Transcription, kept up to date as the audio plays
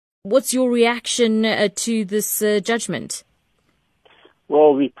What's your reaction to this judgment?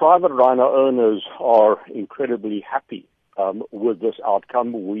 Well, the private rhino owners are incredibly happy with this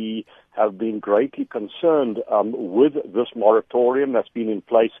outcome. We have been greatly concerned with this moratorium that's been in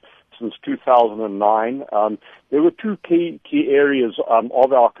place since 2009. There were two key areas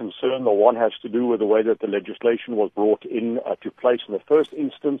of our concern. The one has to do with the way that the legislation was brought in to place in the first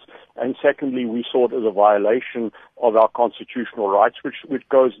instance, and secondly, we saw it as a violation of our constitutional rights, which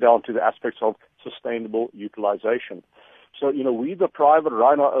goes down to the aspects of sustainable utilization. So, we, the private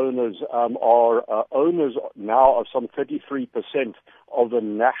rhino owners, are owners now of some 33% of the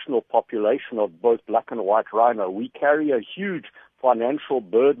national population of both black and white rhino. We carry a huge financial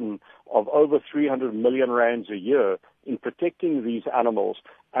burden of over 300 million rands a year in protecting these animals,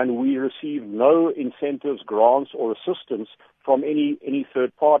 and we receive no incentives, grants, or assistance from any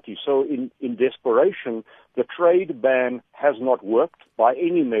third party. So in desperation, the trade ban has not worked by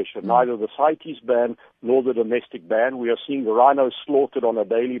any measure, neither the CITES ban nor the domestic ban. We are seeing the rhinos slaughtered on a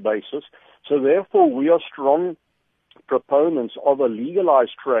daily basis. So therefore, we are strong proponents of a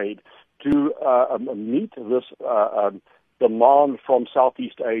legalized trade to meet this demand from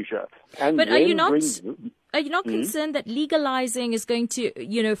Southeast Asia. And but are you not concerned that legalizing is going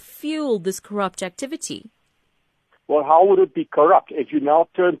to, fuel this corrupt activity? Well, how would it be corrupt if you now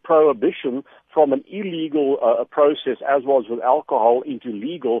turn prohibition from an illegal process, as was with alcohol, into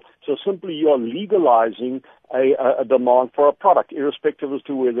legal? So simply you are legalizing a demand for a product, irrespective as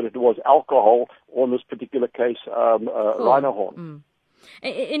to whether it was alcohol or, in this particular case, rhino horn.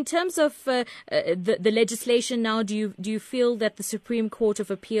 In terms of the legislation now, do you feel that the Supreme Court of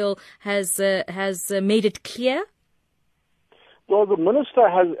Appeal has made it clear? Well, the minister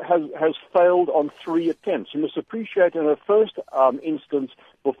has failed on 3 attempts. You must appreciate, in her first instance,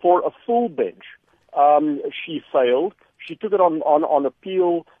 before a full bench, she failed. She took it on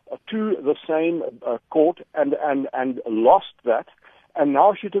appeal to the same court and lost that. And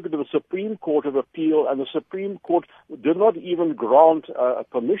now she took it to the Supreme Court of Appeal, and the Supreme Court did not even grant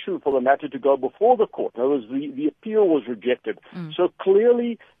permission for the matter to go before the court. In other words, the appeal was rejected. So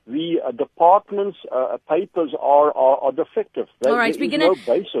clearly, the department's papers are defective. All right, there is no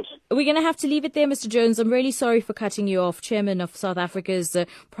basis. We're going to have to leave it there, Mr. Jones. I'm really sorry for cutting you off, Chairman of South Africa's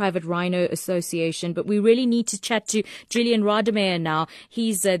Private Rhino Association, but we really need to chat to Julian Rademeyer now.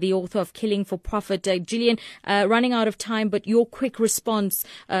 He's the author of Killing for Profit. Julian, running out of time, but your quick response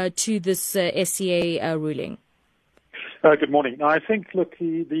to this SCA ruling. Good morning. Now, I think, look,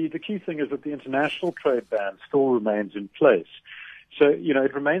 the key thing is that the international trade ban still remains in place. So,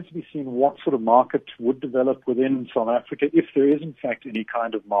 it remains to be seen what sort of market would develop within South Africa, if there is, in fact, any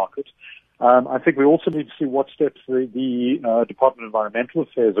kind of market. I think we also need to see what steps the Department of Environmental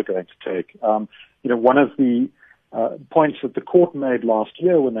Affairs are going to take. One of the points that the court made last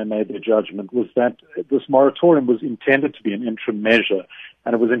year when they made their judgment was that this moratorium was intended to be an interim measure,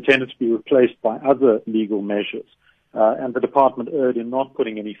 and it was intended to be replaced by other legal measures. And the department erred in not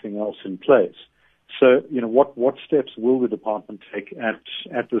putting anything else in place. So, what steps will the department take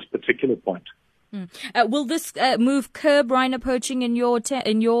at this particular point? Will this move curb rhino poaching in your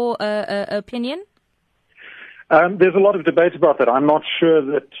opinion? There's a lot of debate about that. I'm not sure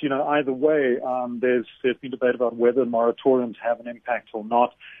that, either way, there's been debate about whether moratoriums have an impact or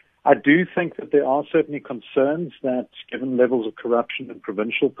not. I do think that there are certainly concerns that, given levels of corruption in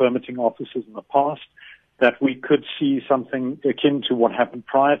provincial permitting offices in the past, that we could see something akin to what happened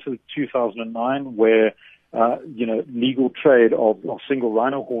prior to 2009, where, legal trade of single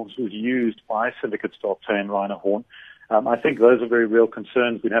rhino horns was used by syndicates to obtain rhino horn. I think those are very real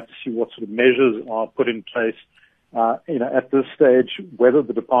concerns. We'd have to see what sort of measures are put in place, at this stage, whether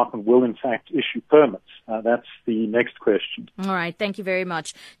the department will in fact issue permits. That's the next question. All right. Thank you very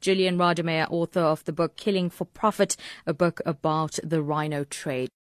much. Julian Rademeyer, author of the book Killing for Profit, a book about the rhino trade.